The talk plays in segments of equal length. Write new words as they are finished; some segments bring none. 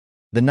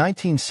The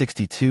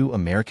 1962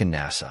 American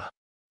NASA.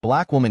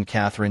 Black woman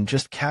Catherine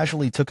just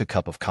casually took a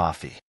cup of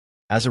coffee.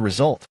 As a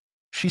result,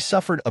 she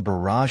suffered a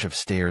barrage of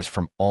stares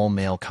from all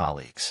male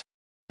colleagues.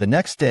 The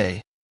next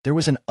day, there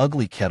was an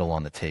ugly kettle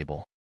on the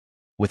table,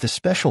 with a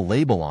special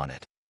label on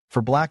it,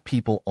 for black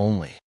people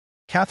only.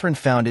 Catherine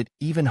found it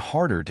even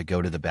harder to go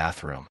to the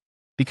bathroom,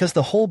 because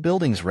the whole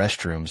building's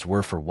restrooms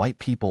were for white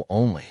people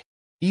only.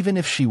 Even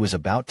if she was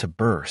about to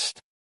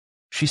burst,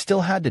 she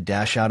still had to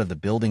dash out of the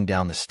building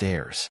down the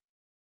stairs,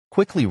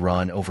 quickly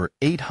run over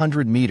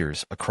 800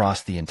 meters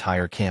across the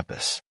entire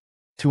campus,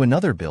 to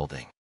another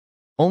building.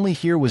 Only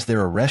here was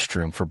there a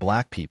restroom for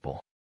black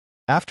people.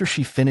 After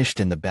she finished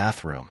in the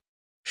bathroom,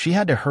 she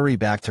had to hurry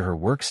back to her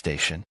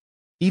workstation,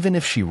 even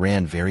if she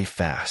ran very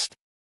fast.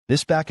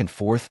 This back and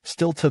forth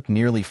still took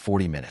nearly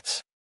 40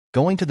 minutes,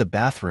 going to the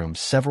bathroom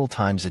several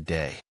times a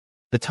day.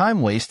 The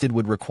time wasted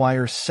would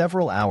require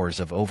several hours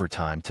of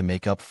overtime to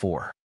make up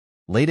for.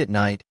 Late at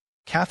night,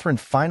 Catherine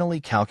finally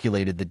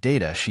calculated the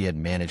data she had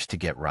managed to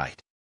get right.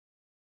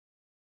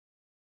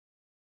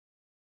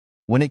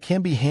 When it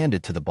can be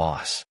handed to the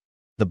boss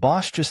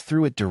just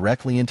threw it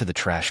directly into the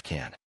trash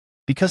can.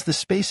 Because the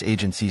space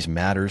agency's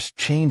matters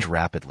change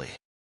rapidly,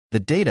 the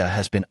data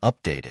has been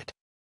updated.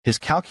 His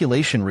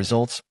calculation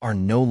results are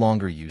no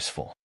longer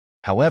useful.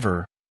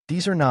 However,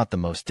 these are not the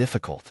most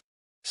difficult.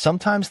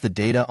 Sometimes the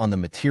data on the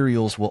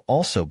materials will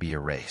also be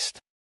erased.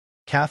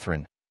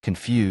 Catherine,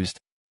 confused,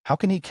 how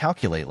can he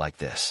calculate like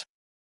this?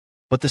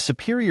 But the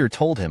superior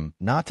told him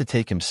not to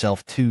take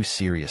himself too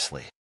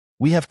seriously.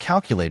 We have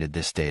calculated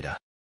this data.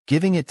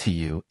 Giving it to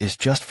you is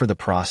just for the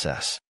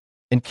process.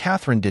 And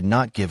Catherine did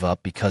not give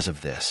up because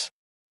of this.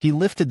 He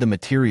lifted the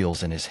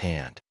materials in his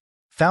hand,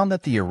 found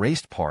that the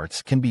erased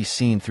parts can be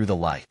seen through the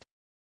light.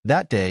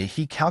 That day,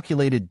 he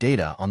calculated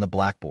data on the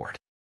blackboard.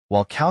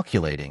 While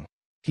calculating,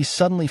 he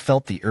suddenly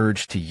felt the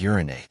urge to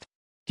urinate.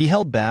 He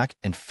held back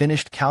and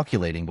finished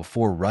calculating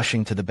before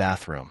rushing to the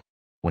bathroom.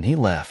 When he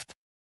left,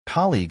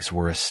 colleagues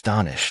were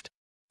astonished.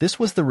 This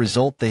was the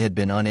result they had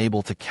been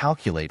unable to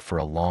calculate for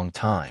a long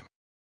time.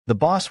 The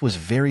boss was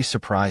very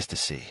surprised to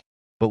see,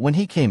 but when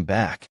he came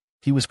back,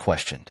 he was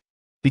questioned.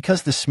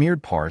 Because the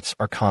smeared parts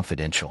are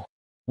confidential.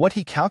 What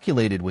he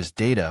calculated was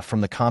data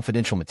from the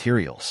confidential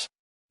materials.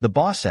 The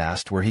boss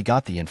asked where he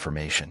got the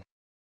information.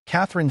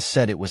 Catherine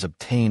said it was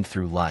obtained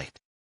through light.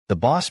 The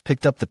boss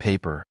picked up the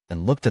paper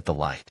and looked at the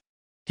light.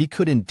 He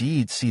could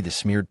indeed see the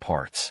smeared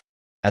parts.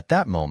 At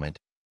that moment,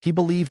 he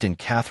believed in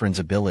Catherine's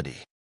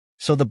ability.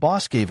 So the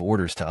boss gave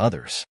orders to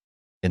others.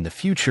 In the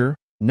future,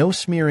 no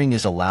smearing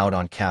is allowed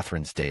on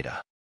Catherine's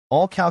data.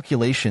 All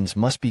calculations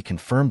must be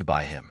confirmed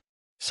by him.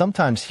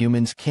 Sometimes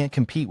humans can't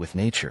compete with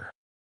nature,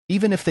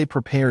 even if they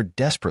prepared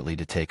desperately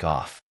to take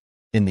off.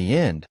 In the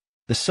end,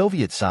 the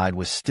Soviet side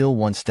was still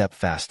one step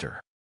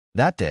faster.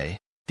 That day,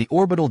 the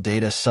orbital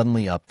data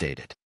suddenly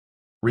updated.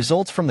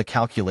 Results from the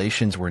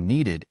calculations were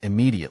needed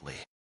immediately.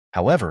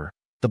 However,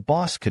 the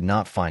boss could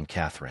not find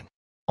Catherine.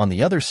 On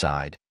the other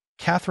side,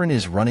 Catherine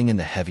is running in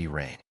the heavy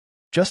rain,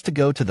 just to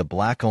go to the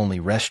black-only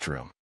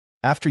restroom.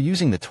 After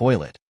using the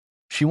toilet,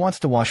 she wants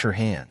to wash her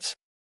hands.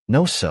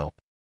 No soap.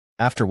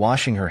 After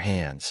washing her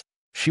hands,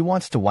 she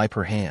wants to wipe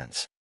her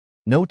hands.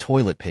 No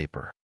toilet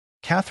paper.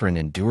 Catherine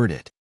endured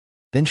it.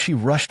 Then she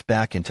rushed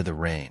back into the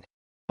rain.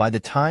 By the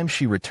time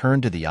she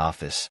returned to the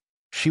office,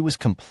 she was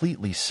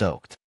completely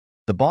soaked.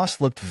 The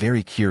boss looked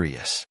very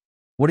curious.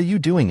 What are you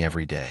doing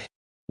every day?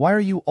 Why are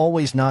you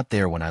always not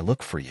there when I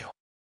look for you?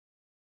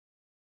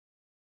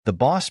 The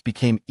boss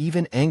became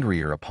even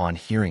angrier upon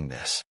hearing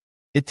this.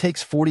 It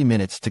takes 40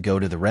 minutes to go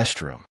to the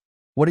restroom.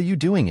 What are you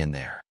doing in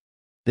there?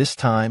 This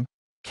time,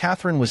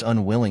 Catherine was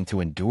unwilling to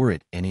endure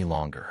it any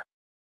longer.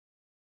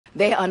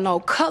 There are no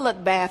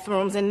colored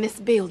bathrooms in this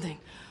building,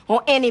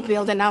 or any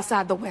building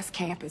outside the West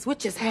Campus,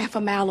 which is half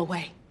a mile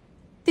away.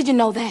 Did you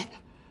know that?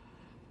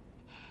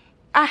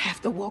 I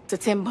have to walk to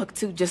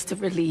Timbuktu just to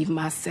relieve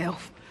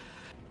myself.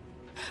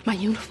 My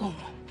uniform,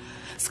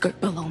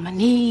 skirt below my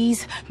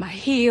knees, my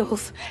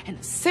heels, and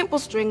a simple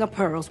string of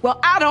pearls. Well,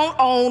 I don't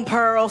own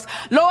pearls.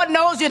 Lord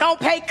knows you don't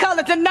pay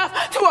colors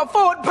enough to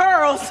afford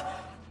pearls.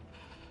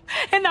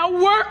 And I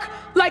work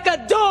like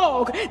a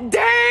dog,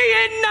 day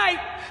and night,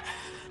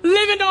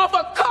 living off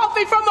of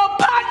coffee from a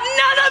pot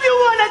none of you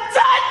want to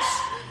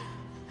touch.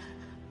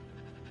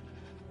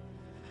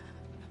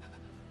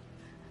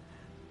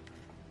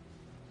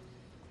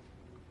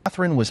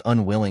 Catherine was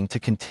unwilling to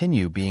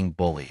continue being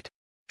bullied.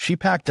 She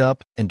packed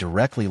up and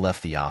directly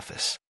left the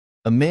office.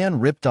 A man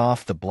ripped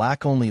off the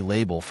black-only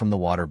label from the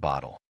water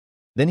bottle.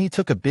 Then he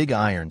took a big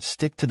iron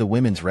stick to the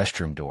women's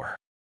restroom door.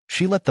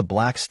 She let the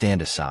black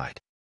stand aside.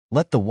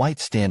 Let the white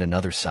stand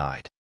another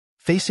side.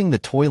 Facing the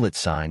toilet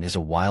sign is a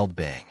wild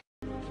bang.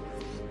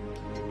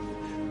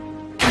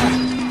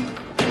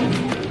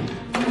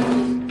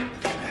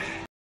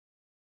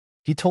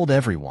 He told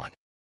everyone,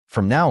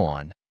 from now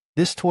on,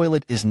 this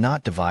toilet is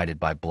not divided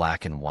by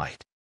black and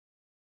white.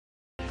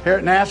 Here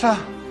at NASA,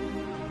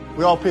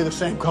 we all pee the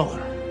same color.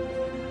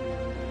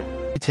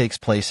 It takes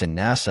place in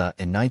NASA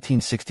in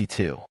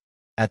 1962.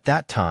 At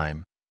that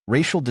time,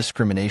 racial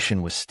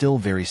discrimination was still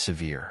very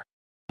severe.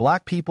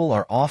 Black people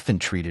are often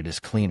treated as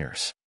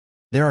cleaners.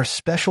 There are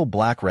special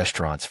black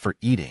restaurants for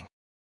eating.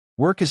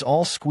 Work is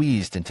all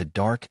squeezed into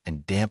dark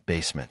and damp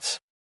basements.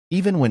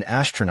 Even when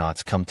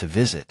astronauts come to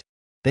visit,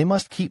 they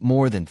must keep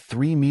more than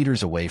 3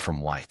 meters away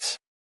from whites.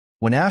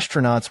 When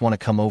astronauts want to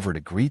come over to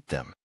greet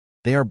them,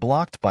 they are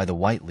blocked by the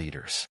white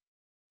leaders.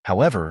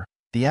 However,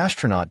 the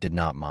astronaut did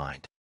not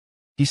mind.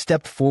 He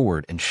stepped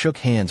forward and shook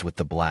hands with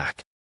the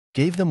black,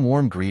 gave them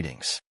warm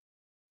greetings.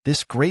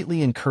 This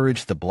greatly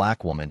encouraged the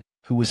black woman,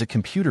 who was a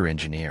computer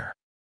engineer.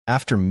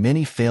 After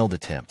many failed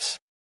attempts,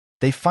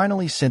 they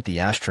finally sent the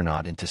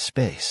astronaut into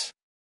space.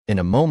 In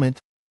a moment,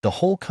 the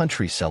whole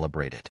country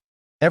celebrated.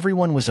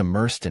 Everyone was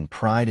immersed in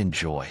pride and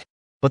joy.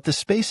 But the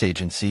space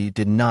agency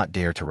did not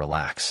dare to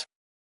relax.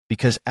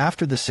 Because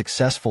after the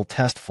successful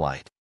test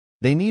flight,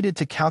 they needed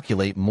to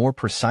calculate more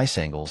precise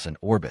angles and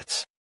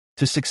orbits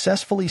to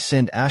successfully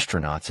send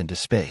astronauts into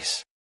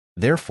space.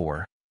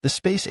 Therefore, the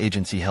space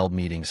agency held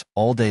meetings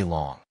all day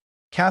long.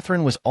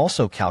 Catherine was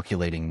also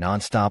calculating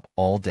nonstop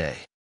all day.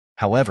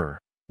 However,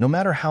 no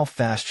matter how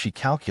fast she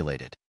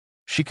calculated,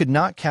 she could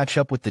not catch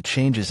up with the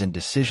changes in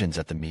decisions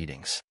at the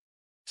meetings.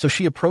 So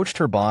she approached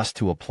her boss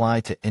to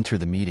apply to enter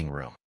the meeting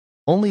room.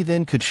 Only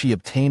then could she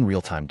obtain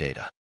real-time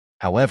data.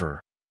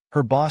 However,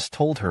 her boss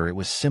told her it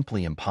was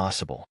simply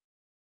impossible.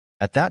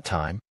 At that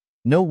time,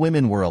 no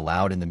women were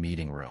allowed in the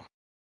meeting room,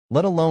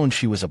 let alone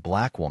she was a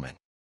black woman.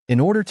 In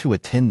order to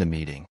attend the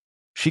meeting,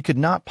 she could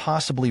not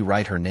possibly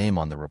write her name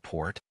on the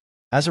report.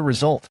 As a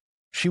result,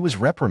 she was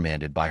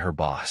reprimanded by her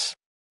boss.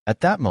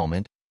 At that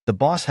moment, the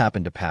boss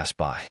happened to pass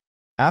by.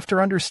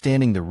 After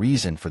understanding the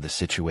reason for the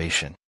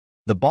situation,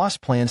 the boss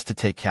plans to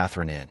take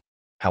Catherine in.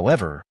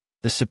 However,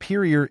 the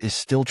superior is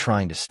still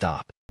trying to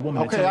stop.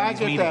 Okay, I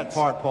get that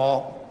part,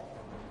 Paul.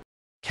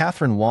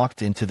 Catherine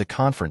walked into the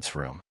conference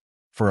room.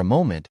 For a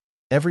moment,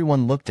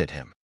 everyone looked at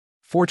him.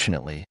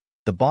 Fortunately,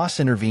 the boss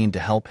intervened to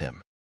help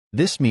him.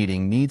 This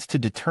meeting needs to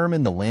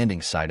determine the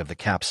landing site of the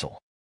capsule.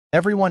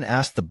 Everyone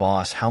asked the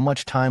boss how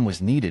much time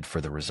was needed for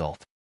the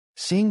result.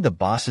 Seeing the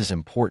boss's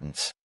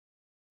importance,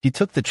 he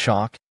took the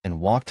chalk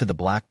and walked to the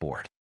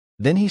blackboard.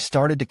 Then he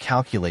started to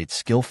calculate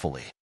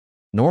skillfully.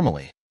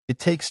 Normally, it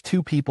takes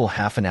 2 people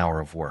half an hour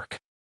of work.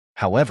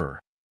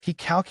 However, he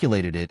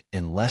calculated it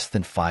in less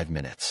than 5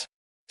 minutes.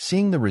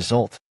 Seeing the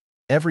result,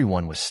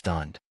 everyone was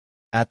stunned.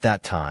 At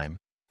that time,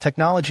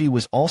 technology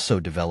was also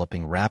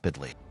developing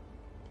rapidly.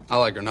 I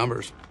like her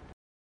numbers.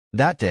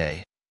 That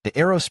day, the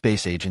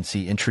Aerospace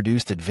Agency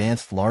introduced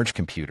advanced large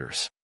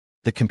computers.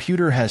 The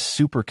computer has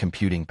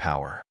supercomputing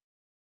power.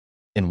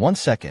 In 1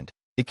 second,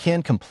 it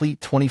can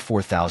complete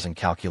 24,000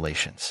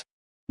 calculations.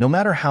 No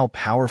matter how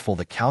powerful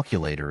the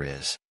calculator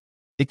is,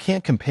 it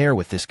can't compare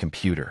with this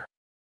computer.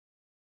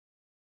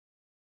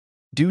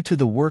 Due to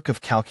the work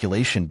of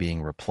calculation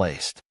being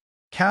replaced,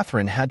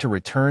 Catherine had to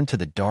return to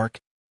the dark,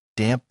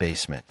 damp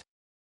basement,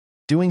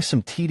 doing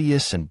some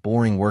tedious and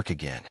boring work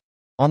again.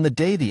 On the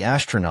day the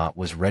astronaut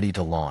was ready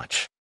to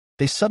launch,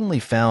 they suddenly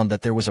found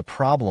that there was a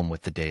problem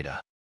with the data.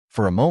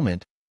 For a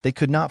moment, they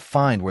could not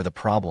find where the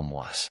problem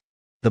was.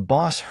 The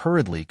boss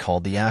hurriedly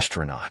called the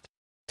astronaut,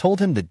 told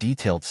him the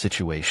detailed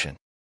situation.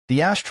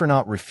 The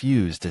astronaut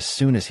refused as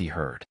soon as he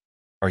heard,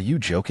 "Are you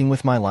joking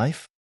with my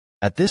life?"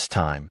 At this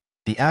time,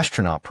 the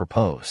astronaut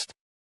proposed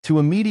to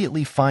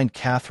immediately find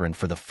Catherine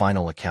for the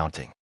final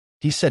accounting.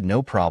 He said,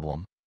 "No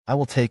problem, I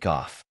will take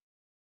off."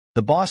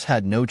 The boss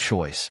had no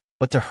choice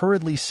but to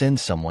hurriedly send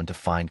someone to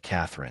find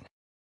Catherine.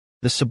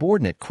 The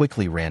subordinate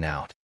quickly ran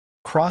out,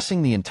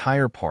 crossing the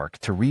entire park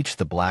to reach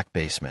the black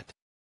basement.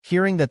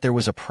 Hearing that there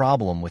was a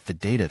problem with the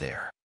data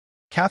there,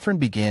 Catherine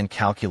began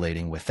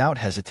calculating without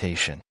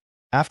hesitation.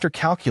 After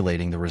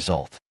calculating the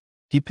result,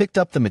 he picked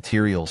up the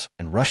materials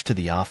and rushed to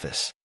the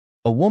office.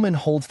 A woman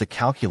holds the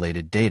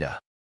calculated data,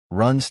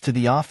 runs to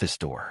the office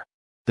door.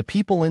 The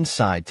people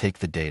inside take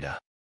the data,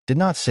 did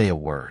not say a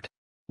word.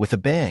 With a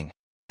bang,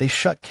 they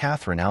shut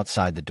Catherine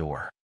outside the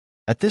door.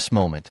 At this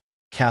moment,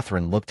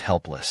 Catherine looked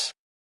helpless.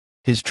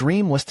 His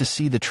dream was to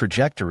see the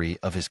trajectory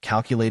of his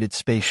calculated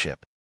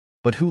spaceship,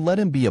 but who let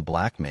him be a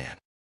black man?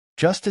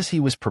 Just as he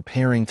was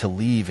preparing to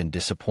leave in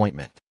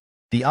disappointment,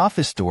 the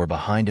office door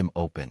behind him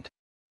opened.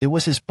 It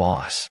was his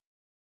boss.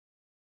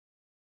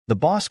 The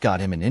boss got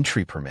him an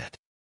entry permit,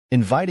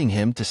 inviting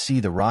him to see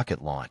the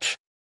rocket launch.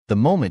 The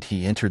moment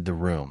he entered the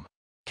room,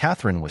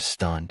 Catherine was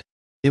stunned.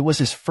 It was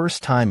his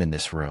first time in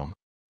this room,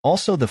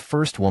 also the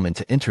first woman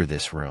to enter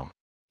this room,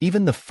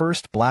 even the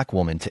first black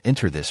woman to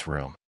enter this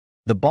room.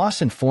 The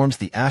boss informs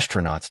the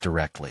astronauts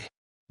directly.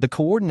 The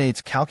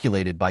coordinates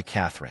calculated by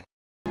Catherine.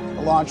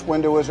 The launch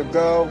window is a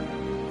go.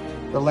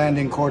 The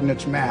landing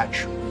coordinates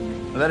match.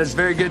 Well, that is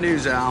very good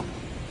news, Al.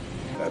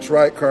 That's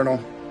right, Colonel.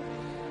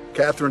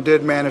 Catherine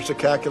did manage to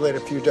calculate a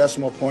few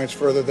decimal points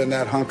further than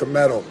that hunk of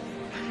metal.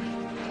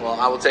 Well,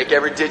 I will take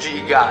every digit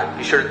you got.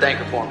 Be sure to thank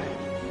her for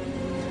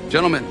me.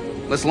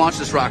 Gentlemen, let's launch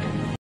this rocket.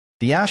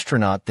 The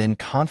astronaut then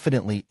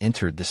confidently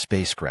entered the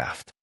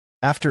spacecraft.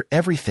 After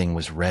everything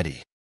was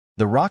ready,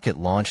 the rocket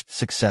launched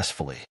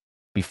successfully.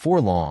 Before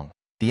long,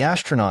 the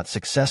astronaut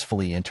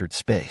successfully entered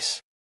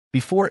space.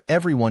 Before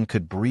everyone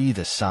could breathe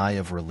a sigh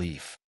of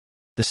relief,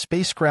 the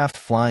spacecraft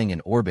flying in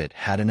orbit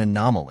had an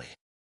anomaly.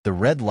 The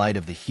red light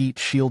of the heat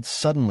shield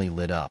suddenly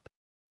lit up.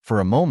 For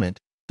a moment,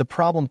 the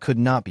problem could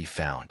not be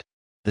found.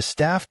 The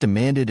staff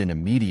demanded an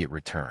immediate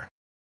return.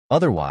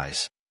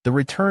 Otherwise, the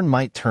return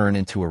might turn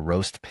into a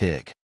roast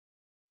pig.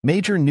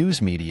 Major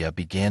news media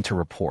began to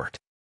report.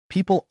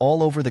 People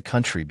all over the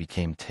country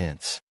became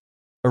tense.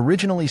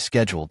 Originally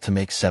scheduled to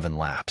make 7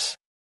 laps.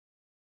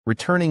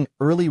 Returning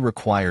early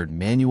required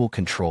manual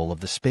control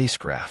of the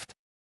spacecraft.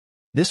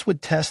 This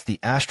would test the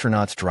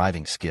astronauts'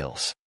 driving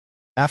skills.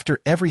 After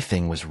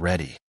everything was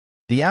ready,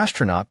 the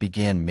astronaut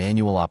began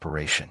manual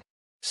operation.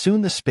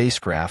 Soon the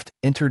spacecraft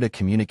entered a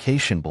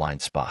communication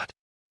blind spot.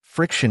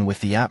 Friction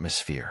with the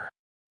atmosphere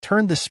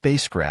turned the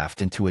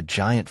spacecraft into a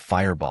giant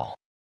fireball.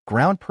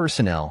 Ground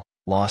personnel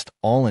lost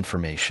all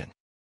information.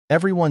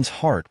 Everyone's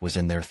heart was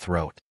in their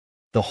throat.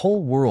 The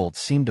whole world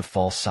seemed to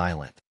fall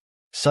silent.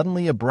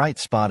 Suddenly a bright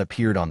spot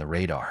appeared on the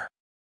radar.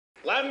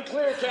 Loud and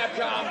clear,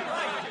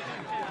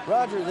 Capcom.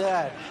 Roger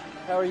that.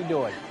 How are you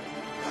doing?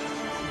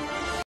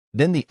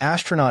 Then the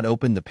astronaut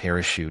opened the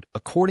parachute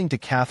according to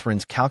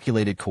Catherine's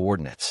calculated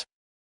coordinates.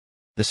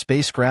 The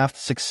spacecraft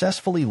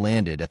successfully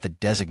landed at the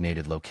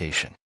designated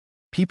location.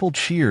 People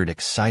cheered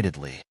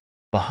excitedly.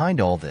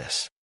 Behind all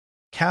this,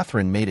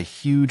 Catherine made a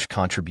huge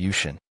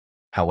contribution.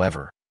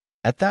 However,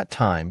 at that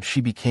time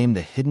she became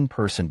the hidden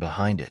person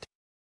behind it.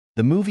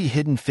 The movie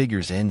Hidden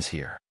Figures ends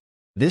here.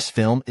 This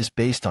film is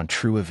based on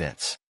true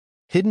events.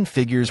 Hidden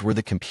Figures were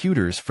the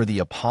computers for the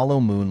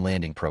Apollo moon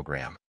landing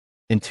program.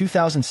 In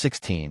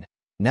 2016,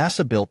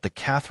 NASA built the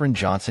Katherine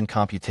Johnson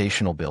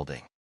Computational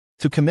Building.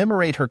 To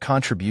commemorate her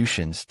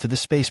contributions to the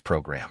space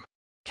program,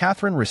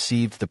 Catherine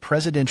received the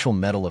Presidential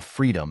Medal of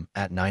Freedom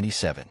at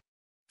 97.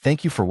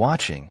 Thank you for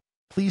watching.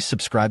 Please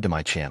subscribe to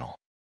my channel.